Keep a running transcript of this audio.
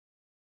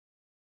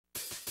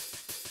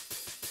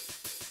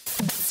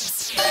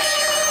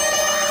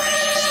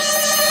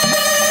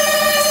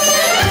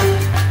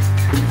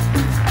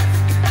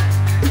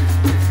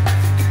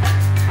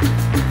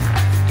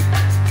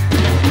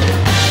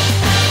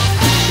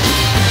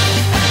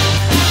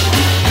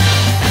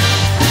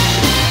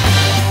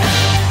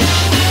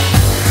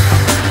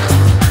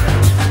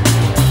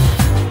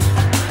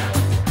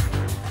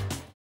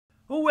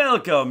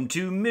Welcome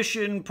to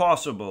Mission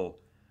Possible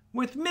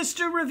with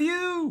Mr.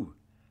 Review.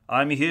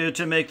 I'm here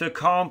to make the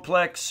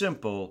complex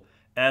simple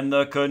and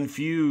the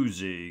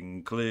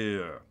confusing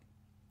clear.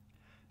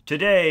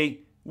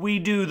 Today, we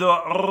do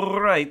the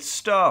right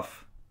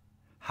stuff.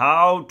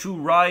 How to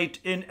write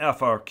in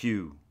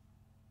FRQ.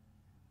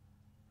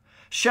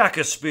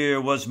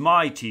 Shakespeare was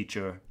my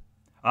teacher.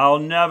 I'll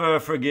never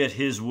forget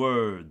his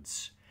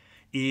words.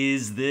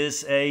 Is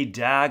this a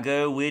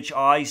dagger which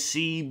I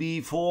see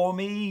before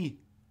me?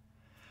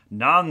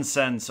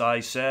 Nonsense,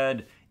 I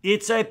said.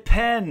 It's a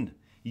pen.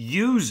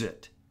 Use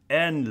it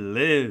and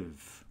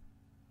live.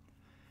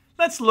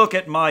 Let's look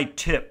at my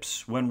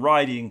tips when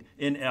writing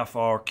in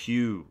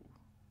FRQ.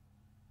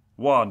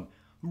 1.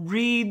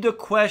 Read the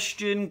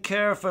question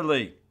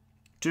carefully.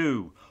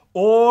 2.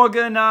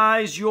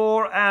 Organize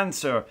your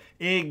answer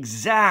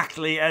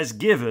exactly as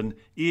given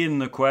in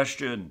the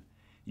question.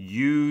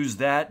 Use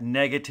that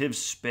negative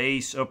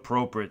space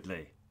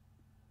appropriately.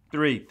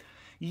 3.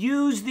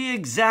 Use the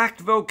exact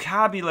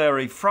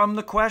vocabulary from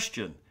the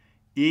question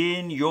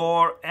in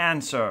your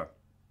answer.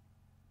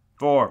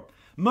 4.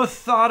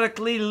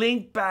 Methodically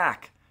link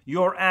back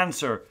your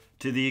answer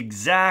to the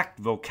exact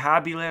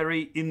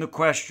vocabulary in the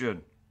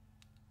question.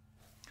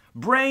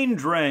 Brain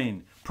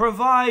drain.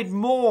 Provide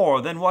more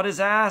than what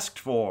is asked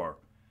for.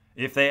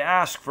 If they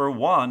ask for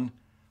 1,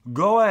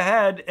 go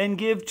ahead and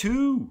give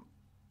 2.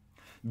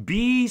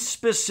 Be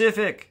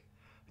specific.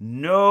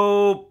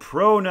 No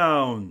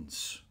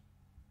pronouns.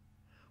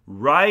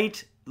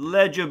 Write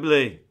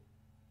legibly.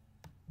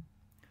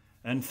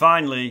 And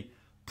finally,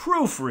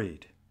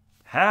 proofread.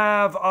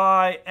 Have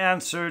I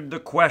answered the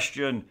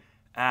question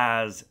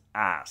as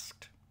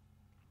asked?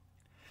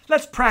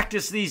 Let's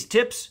practice these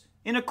tips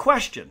in a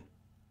question.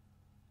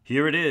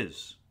 Here it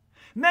is.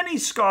 Many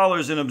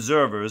scholars and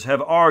observers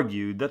have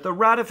argued that the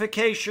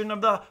ratification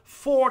of the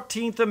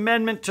 14th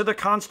Amendment to the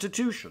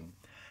Constitution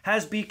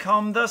has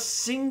become the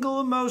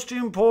single most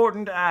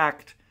important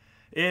act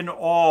in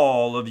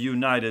all of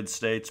United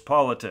States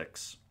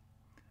politics.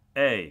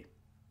 A.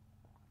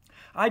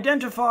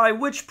 Identify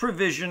which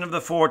provision of the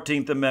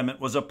 14th Amendment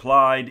was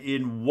applied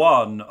in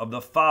one of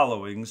the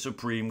following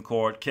Supreme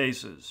Court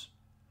cases.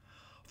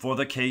 For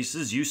the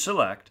cases you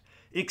select,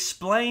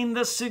 explain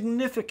the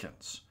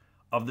significance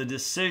of the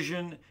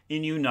decision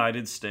in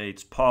United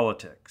States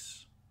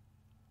politics.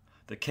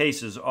 The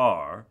cases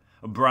are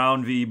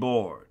Brown v.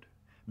 Board,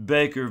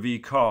 Baker v.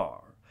 Carr,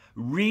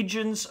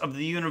 Regents of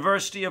the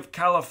University of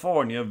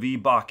California v.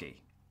 Bakke.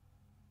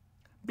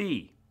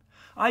 B.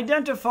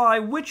 Identify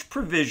which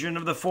provision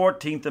of the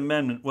 14th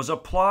Amendment was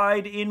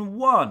applied in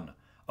one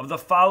of the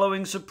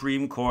following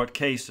Supreme Court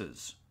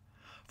cases.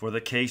 For the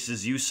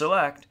cases you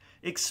select,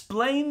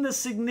 explain the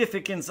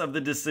significance of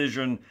the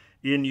decision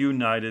in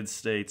United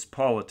States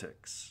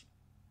politics.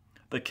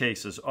 The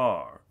cases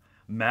are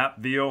Mapp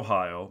v.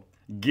 Ohio,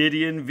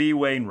 Gideon v.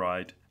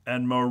 Wainwright,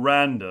 and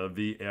Miranda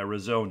v.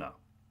 Arizona.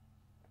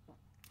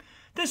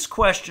 This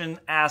question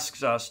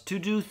asks us to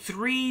do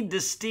 3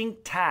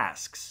 distinct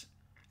tasks,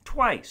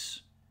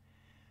 twice.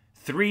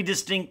 3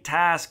 distinct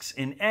tasks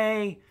in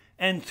A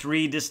and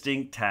 3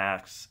 distinct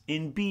tasks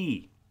in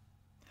B.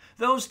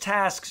 Those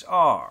tasks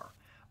are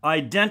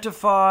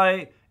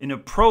identify an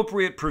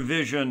appropriate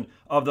provision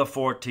of the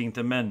 14th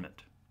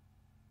Amendment.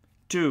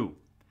 2.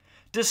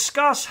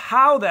 Discuss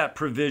how that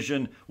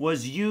provision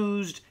was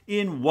used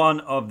in one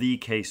of the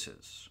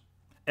cases.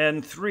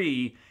 And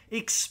 3.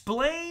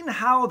 Explain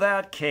how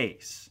that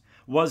case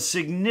was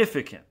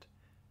significant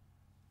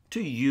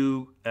to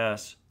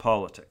U.S.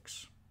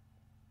 politics.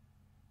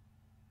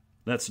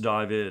 Let's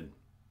dive in.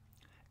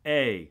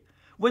 A.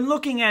 When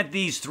looking at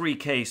these 3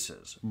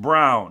 cases,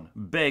 Brown,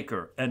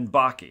 Baker, and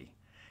Bakke,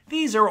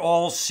 these are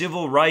all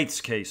civil rights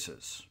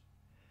cases.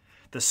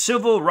 The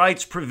civil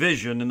rights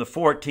provision in the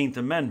 14th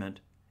Amendment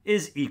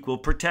is equal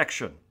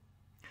protection.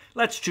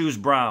 Let's choose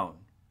Brown.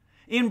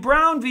 In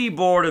Brown v.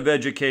 Board of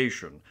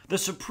Education, the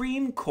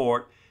Supreme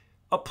Court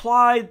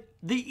applied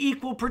the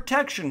Equal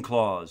Protection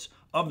Clause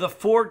of the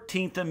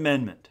 14th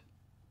Amendment.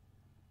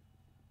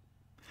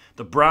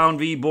 The Brown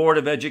v. Board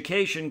of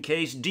Education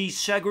case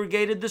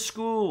desegregated the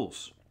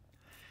schools.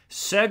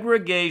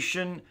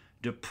 Segregation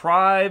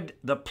deprived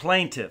the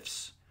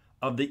plaintiffs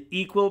of the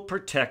equal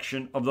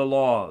protection of the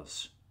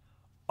laws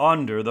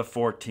under the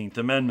 14th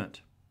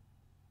Amendment.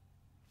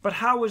 But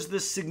how is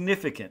this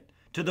significant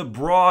to the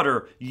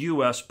broader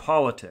U.S.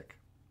 politic?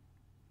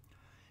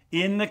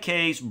 In the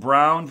case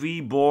Brown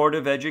v. Board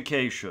of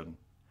Education,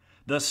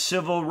 the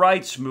civil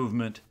rights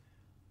movement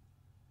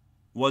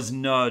was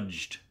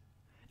nudged.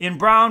 In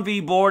Brown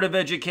v. Board of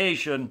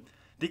Education,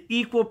 the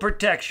equal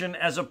protection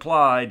as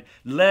applied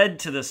led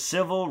to the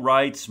civil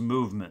rights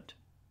movement.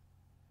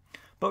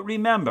 But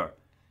remember,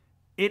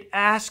 it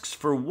asks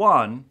for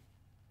 1,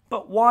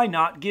 but why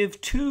not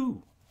give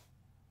 2?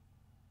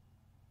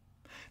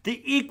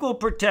 The Equal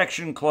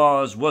Protection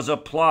Clause was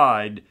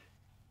applied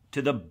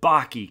to the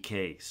Bakke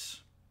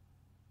case.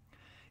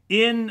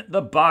 In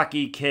the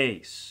Bakke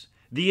case,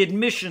 the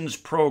admissions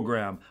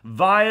program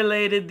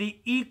violated the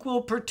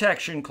Equal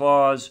Protection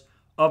Clause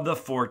of the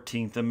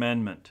 14th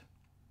Amendment.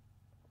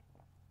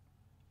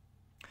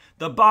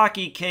 the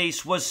Bakke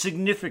case was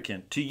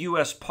significant to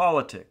U.S.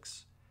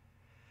 politics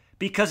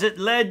because it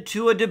led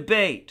to a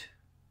debate,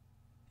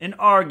 an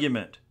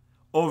argument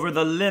over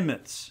the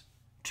limits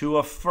to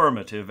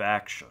affirmative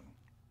action.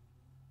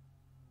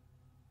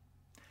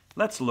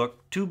 Let's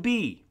look to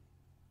B.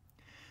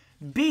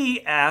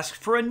 B asked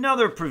for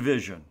another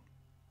provision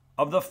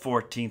of the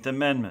 14th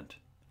Amendment.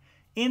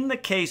 In the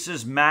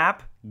cases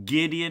Mapp,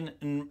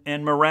 Gideon,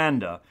 and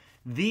Miranda,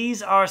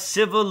 these are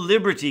civil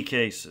liberty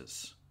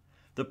cases.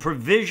 The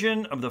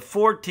provision of the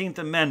 14th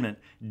Amendment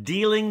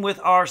dealing with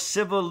our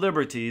civil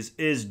liberties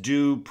is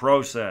due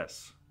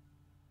process.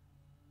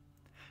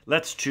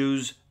 Let's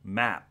choose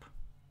Mapp.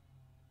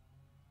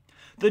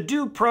 The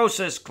due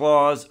process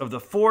clause of the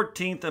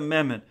 14th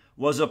Amendment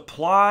was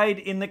applied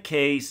in the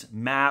case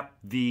Mapp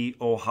v.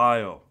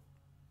 Ohio.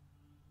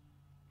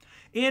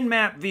 In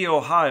Mapp v.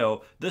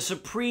 Ohio, the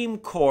Supreme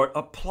Court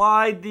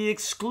applied the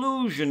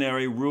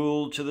exclusionary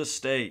rule to the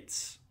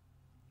states.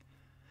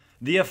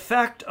 The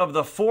effect of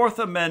the Fourth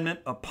Amendment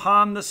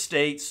upon the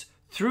states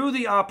through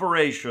the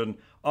operation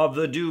of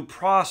the due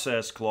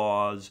process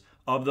clause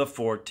of the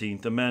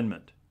 14th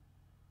Amendment.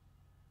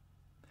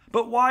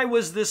 But why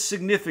was this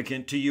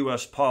significant to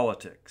U.S.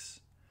 politics?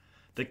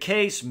 The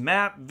case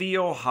Mapp v.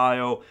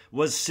 Ohio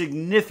was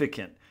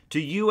significant to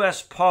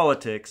U.S.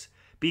 politics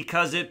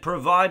because it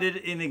provided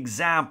an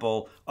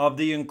example of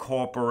the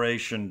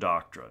incorporation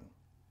doctrine.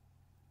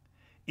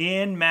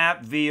 In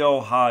Mapp v.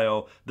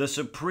 Ohio, the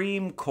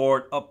Supreme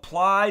Court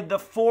applied the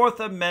Fourth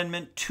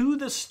Amendment to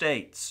the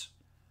states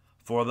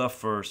for the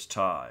first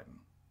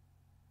time.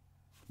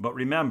 But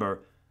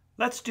remember,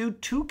 let's do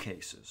two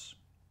cases.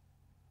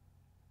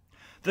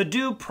 The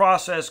due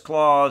process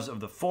clause of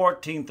the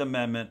 14th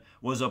Amendment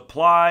was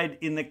applied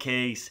in the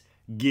case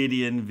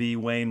Gideon v.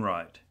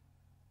 Wainwright.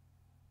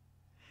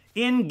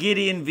 In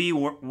Gideon v.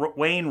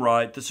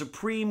 Wainwright, the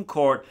Supreme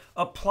Court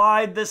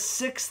applied the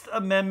Sixth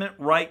Amendment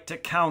right to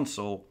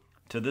counsel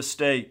to the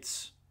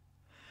states.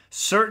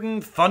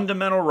 Certain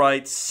fundamental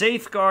rights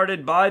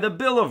safeguarded by the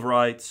Bill of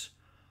Rights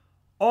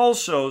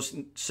also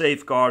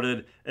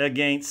safeguarded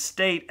against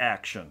state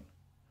action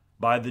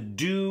by the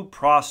due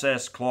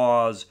process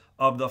clause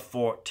of the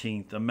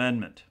 14th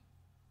Amendment.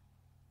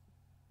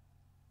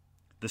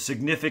 The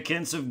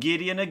significance of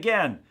Gideon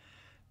again.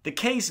 The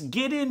case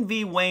Gideon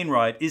v.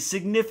 Wainwright is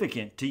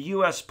significant to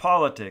U.S.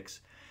 politics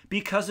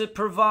because it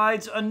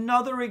provides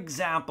another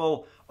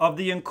example of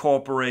the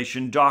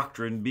incorporation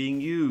doctrine being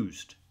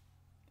used.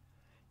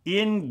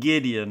 In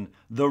Gideon,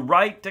 the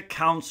right to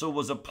counsel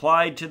was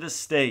applied to the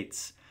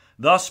states,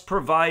 thus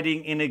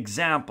providing an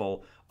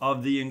example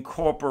of the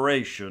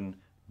incorporation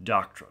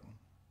doctrine.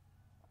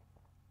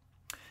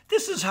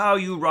 This is how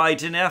you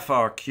write an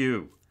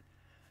FRQ.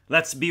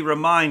 Let's be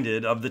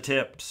reminded of the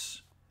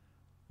tips.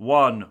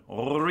 1.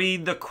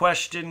 Read the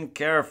question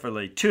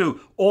carefully. 2.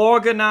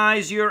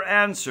 Organize your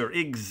answer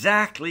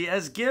exactly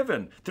as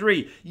given.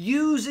 3.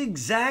 Use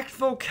exact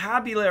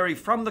vocabulary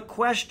from the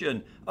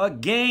question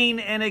again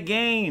and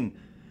again.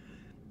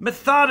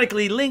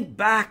 Methodically link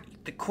back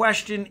the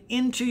question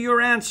into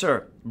your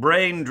answer.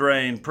 Brain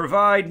drain.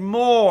 Provide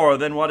more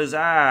than what is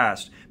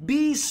asked.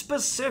 Be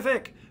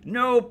specific.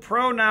 No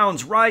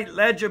pronouns, write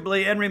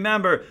legibly, and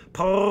remember,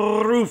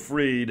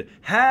 proofread.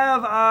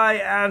 Have I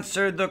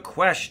answered the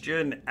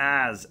question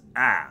as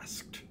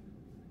asked?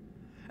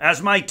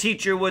 As my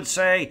teacher would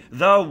say,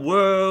 the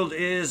world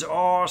is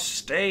our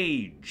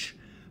stage.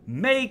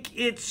 Make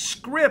it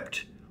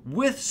script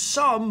with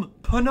some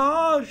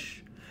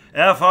panache.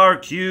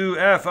 FRQ,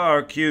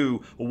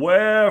 FRQ,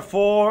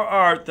 wherefore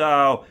art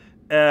thou,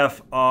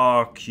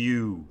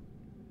 FRQ?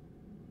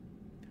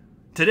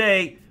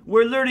 Today,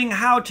 we're learning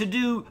how to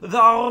do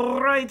the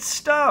right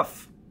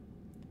stuff.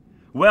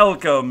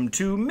 Welcome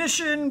to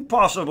Mission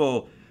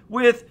Possible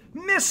with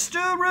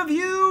Mr.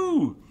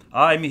 Review.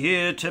 I'm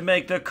here to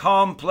make the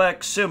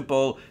complex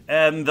simple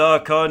and the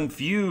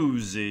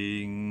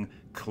confusing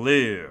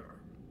clear.